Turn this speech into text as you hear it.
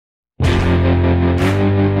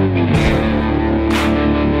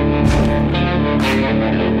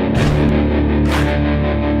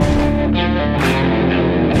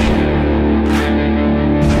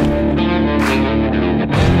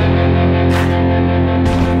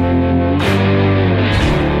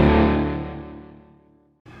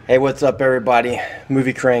Hey, what's up, everybody?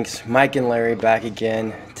 Movie Cranks, Mike and Larry back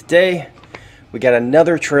again. Today, we got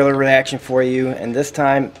another trailer reaction for you, and this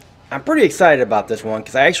time, I'm pretty excited about this one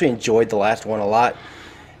because I actually enjoyed the last one a lot,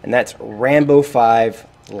 and that's Rambo 5: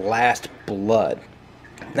 Last Blood.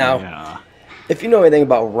 Now, if you know anything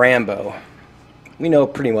about Rambo, we know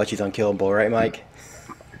pretty much he's unkillable, right, Mike?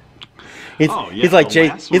 He's like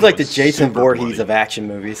the Jason Voorhees of action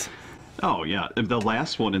movies. Oh yeah, the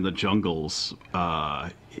last one in the jungles,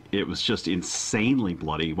 it was just insanely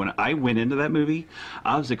bloody. When I went into that movie,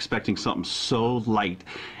 I was expecting something so light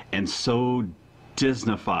and so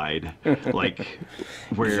Disneyfied, like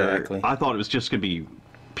where I thought it was just gonna be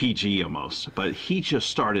PG almost, but he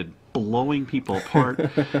just started blowing people apart,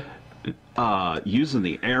 using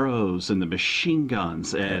the arrows and the machine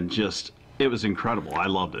guns, and just it was incredible. I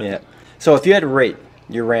loved it. Yeah. So if you had to rate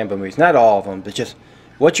your Rambo movies, not all of them, but just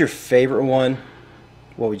what's your favorite one?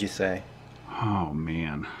 What would you say? Oh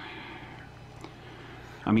man.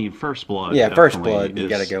 I mean, First Blood. Yeah, First Blood. You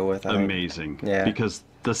got to go with. Amazing. Yeah. Because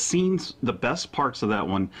the scenes, the best parts of that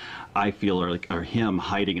one, I feel are him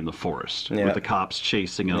hiding in the forest with the cops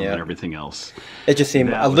chasing him and everything else. It just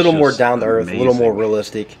seemed a little more down to earth, a little more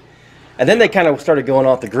realistic. And then they kind of started going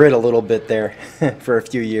off the grid a little bit there for a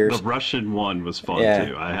few years. The Russian one was fun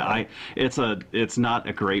too. It's not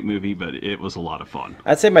a great movie, but it was a lot of fun.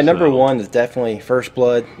 I'd say my number one is definitely First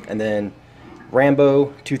Blood, and then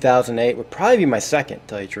Rambo 2008 would probably be my second, to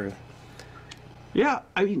tell you the truth. Yeah,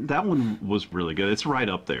 I mean that one was really good. It's right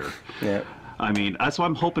up there. Yeah. I mean, that's why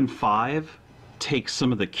I'm hoping 5 takes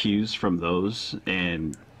some of the cues from those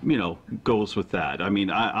and, you know, goes with that. I mean,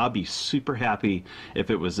 I'll be super happy if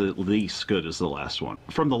it was at least good as the last one.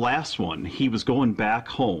 From the last one, he was going back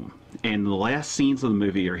home, and the last scenes of the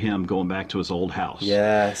movie are him going back to his old house.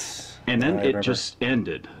 Yes. And then it just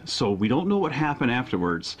ended. So we don't know what happened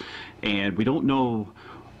afterwards, and we don't know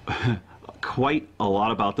quite a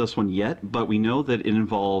lot about this one yet, but we know that it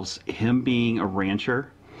involves him being a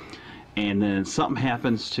rancher, and then something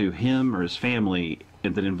happens to him or his family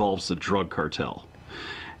and that involves the drug cartel.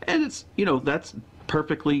 And it's, you know, that's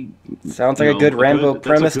perfectly... Sounds like a good Rambo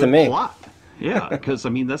premise to me. Plot. Yeah, because, I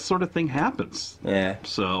mean, that sort of thing happens. Yeah.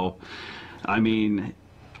 So, I mean,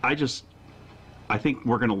 I think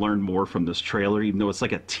we're going to learn more from this trailer, even though it's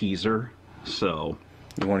like a teaser. So...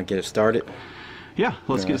 You want to get it started? Yeah,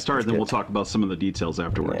 let's get it started, then we'll talk about some of the details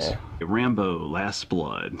afterwards. Yeah. Rambo, Last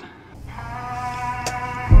Blood.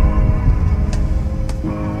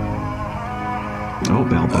 Oh,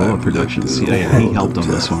 Balboa Productions. Yeah, he helped on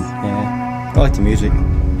this one. Yeah, I like the music.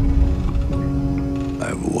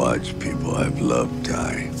 I've watched people I've loved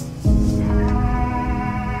die.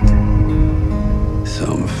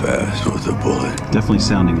 Some fast with a bullet. Definitely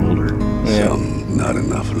sounding older. Some not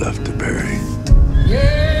enough left to bury.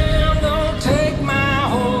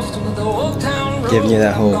 Giving you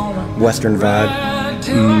that whole Western vibe.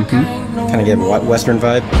 Kind of gave a Western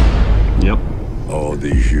vibe. Yep. All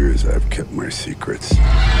these years I've kept my secrets.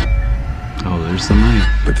 Oh, there's the knife.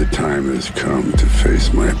 But the time has come to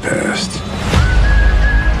face my past.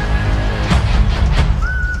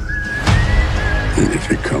 And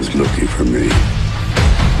if it comes looking for me,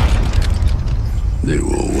 they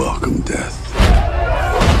will welcome death.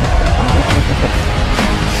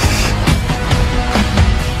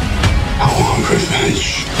 I want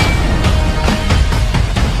revenge.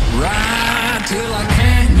 Ride till I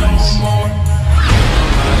can't no more.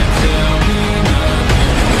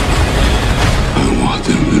 I want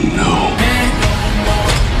them to know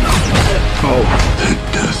that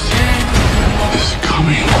death is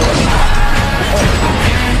coming.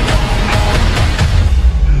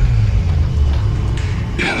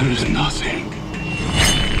 And there's nothing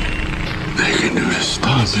they can do to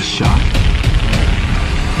stop the shot.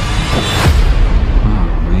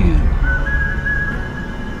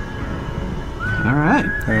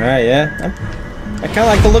 Alright, yeah. I kind of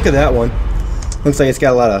like the look of that one. Looks like it's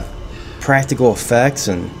got a lot of practical effects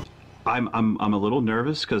and... I'm a little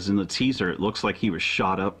nervous because in the teaser it looks like he was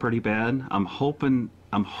shot up pretty bad. I'm hoping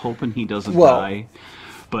he doesn't die,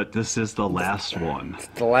 but this is the last one.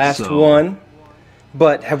 The last one.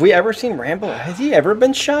 But have we ever seen Rambo? Has he ever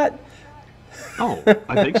been shot? Oh,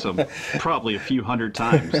 I think so. Probably a few hundred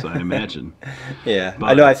times, I imagine. Yeah, but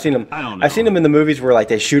I know. I've seen him. I don't know. I've seen him in the movies where like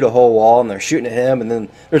they shoot a whole wall and they're shooting at him, and then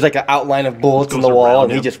there's like an outline of bullets in the wall,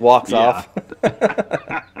 and he just walks off.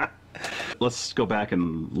 Let's go back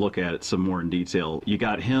and look at it some more in detail. You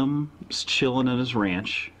got him chilling in his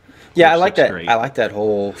ranch. Yeah, I like that. Great. I like that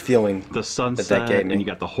whole feeling. The sunset, and you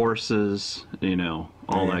got the horses, you know,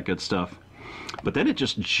 all that good stuff. But then it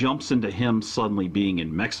just jumps into him suddenly being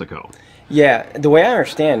in Mexico. Yeah, the way I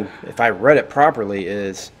understand, if I read it properly,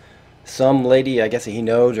 is some lady, I guess he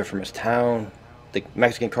knows, or from his town, the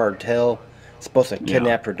Mexican cartel, is supposed to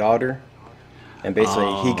kidnap her daughter, and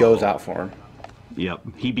basically he goes out for him. Yep,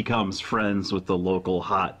 he becomes friends with the local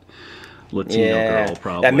hot Latino girl,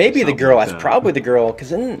 probably. That may be the girl. Like That's probably the girl, because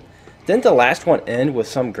didn't the last one end with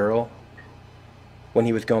some girl when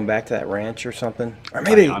he was going back to that ranch or something? Or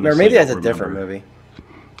maybe that's a different movie.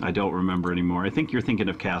 I don't remember anymore. I think you're thinking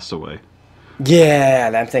of Castaway.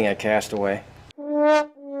 Yeah, I'm thinking of Castaway.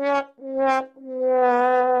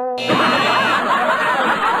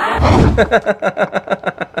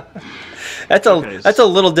 That's a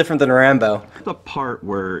little different than Rambo. The part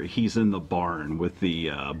where he's in the barn with the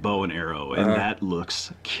bow and arrow, and that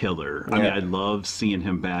looks killer. I mean, I love seeing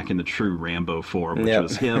him back in the true Rambo form, which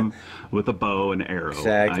was him with a bow and arrow.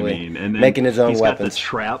 Exactly. I mean, and then making his own he's weapons. Got the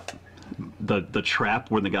trap. The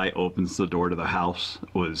trap when the guy opens the door to the house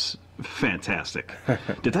was fantastic.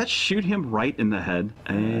 Did that shoot him right in the head?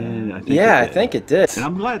 And I think it did. And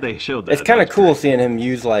I'm glad they showed that. It's kind of cool seeing him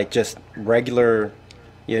use like just regular,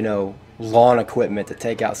 lawn equipment to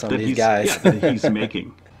take out some of these guys. Yeah, that he's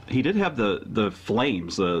making. He did have the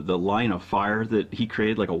flames, the line of fire that he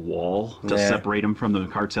created, like a wall to separate him from the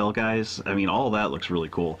cartel guys. I mean, all that looks really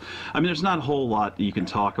cool. I mean, there's not a whole lot you can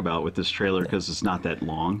talk about with this trailer because it's not that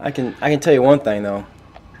long. I can tell you one thing though,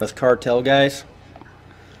 those cartel guys,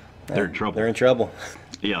 they're in trouble. They're in trouble.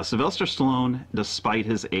 Yeah, Sylvester Stallone, despite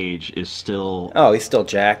his age, is still he's still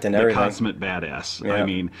jacked and everything. The consummate badass. Yeah. I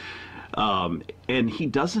mean. And he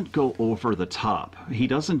doesn't go over the top. He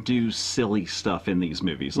doesn't do silly stuff in these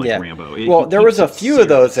movies like Rambo. There was a few of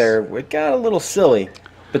those there. It got a little silly,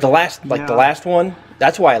 but the last one,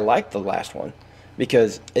 that's why I liked the last one,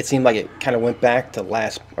 because it seemed like it kind of went back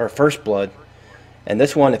to First Blood, and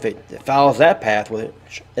this one, if it follows that path with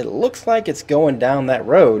it looks like it's going down that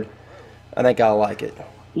road. I think I'll like it.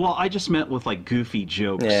 Well, I just meant with like goofy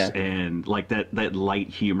jokes and like that light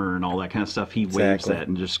humor and all that kind of stuff. He waves that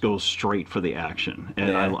and just goes straight for the action,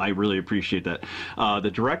 and I really appreciate that. The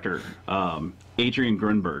director, Adrian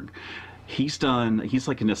Grunberg, he's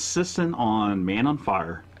like an assistant on Man on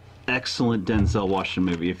Fire. Excellent Denzel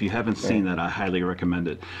Washington movie. If you haven't seen that, I highly recommend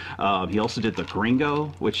it. He also did The Gringo,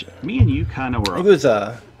 which me and you kind of were. He was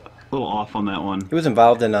a little off on that one. He was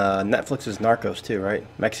involved in Netflix's Narcos too, right?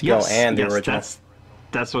 Mexico and the original.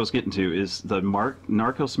 That's what I was getting to, is the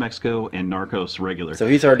Narcos Mexico and Narcos regular. So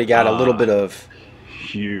he's already got a little bit of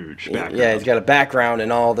huge background. Yeah, he's got a background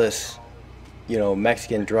in all this,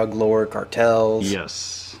 Mexican drug lord, cartels.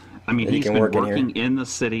 Yes. I mean, he's been working in the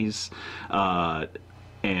cities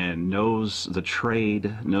and knows the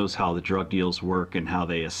trade, knows how the drug deals work and how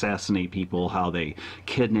they assassinate people, how they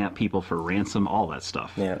kidnap people for ransom, all that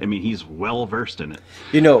stuff. Yeah. I mean, he's well versed in it.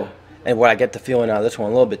 And what I get the feeling out of this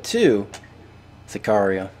one a little bit too,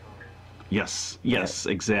 Sicario. Yes,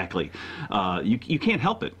 exactly. You can't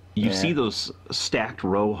help it. You see those stacked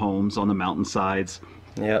row homes on the mountainsides.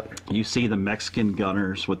 Yep. You see the Mexican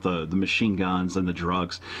gunners with the machine guns and the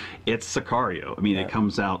drugs. It's Sicario. I mean, it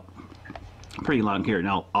comes out pretty loud and clear.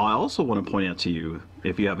 Now, I also want to point out to you,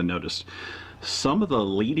 if you haven't noticed, some of the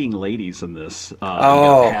leading ladies in this.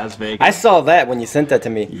 Paz Vega. I saw that when you sent that to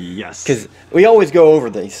me. Yes. Because we always go over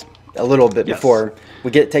these a little bit before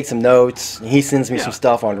we take some notes. He sends me some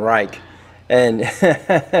stuff on Reich, and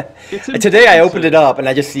today I opened it up and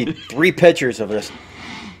I just see 3 pictures of this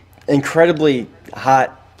incredibly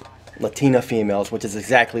hot Latina females, which is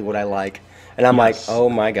exactly what I like. And I'm like, oh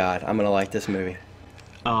my God, I'm gonna like this movie.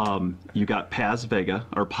 You got Paz Vega,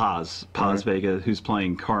 or Paz Vega, who's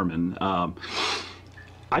playing Carmen.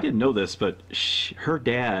 I didn't know this, but her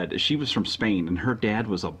dad, she was from Spain, and her dad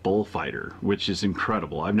was a bullfighter, which is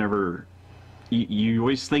incredible. I've never, you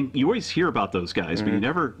always hear about those guys, but you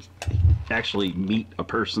never actually meet a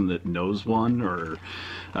person that knows one,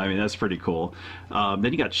 I mean, that's pretty cool.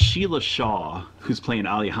 Then you got Sheila Shaw, who's playing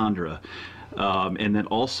Alejandra, and then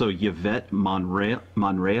also Yvette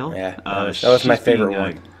Monreal. Yeah, that was my favorite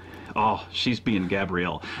one. She's being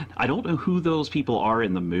Gabrielle. I don't know who those people are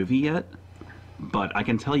in the movie yet, but I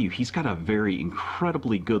can tell you he's got a very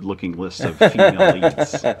incredibly good-looking list of female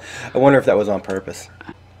leads. I wonder if that was on purpose.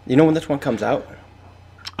 You know when this one comes out?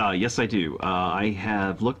 Yes, I do. I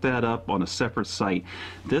have looked that up on a separate site.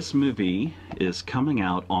 This movie is coming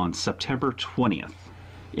out on September 20th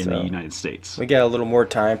in the United States. We got a little more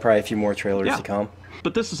time, probably a few more trailers to come.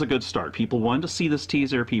 But this is a good start. People wanted to see this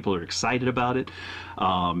teaser. People are excited about it.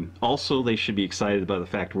 Also, they should be excited about the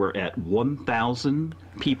fact we're at 1,000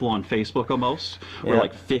 people on Facebook almost. We're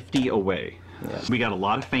like 50 away. Yeah. We got a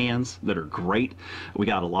lot of fans that are great. We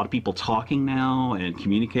got a lot of people talking now and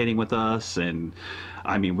communicating with us. And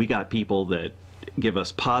I mean, we got people that give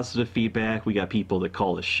us positive feedback. We got people that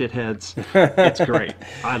call us shitheads. It's great.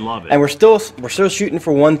 I love it. And we're still shooting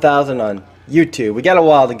for 1,000 on YouTube. We got a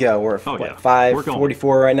while to go. We're at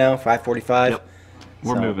 544 right now, 545. Yep.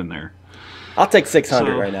 We're moving there. I'll take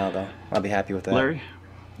 600 right now, though. I'll be happy with that. Larry,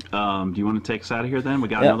 do you want to take us out of here then? We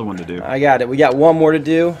got another one to do. I got it. We got one more to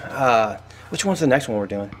do. Which one's the next one we're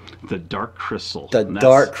doing? The Dark Crystal. The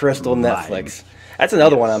Dark Crystal Netflix. That's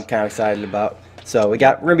another one I'm kind of excited about. So we're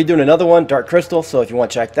gonna be doing another one, Dark Crystal. So if you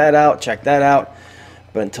want to check that out, check that out.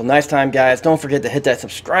 But until next time, guys, don't forget to hit that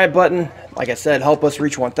subscribe button. Like I said, help us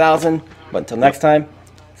reach 1,000. But until next time,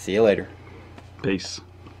 see you later. Peace.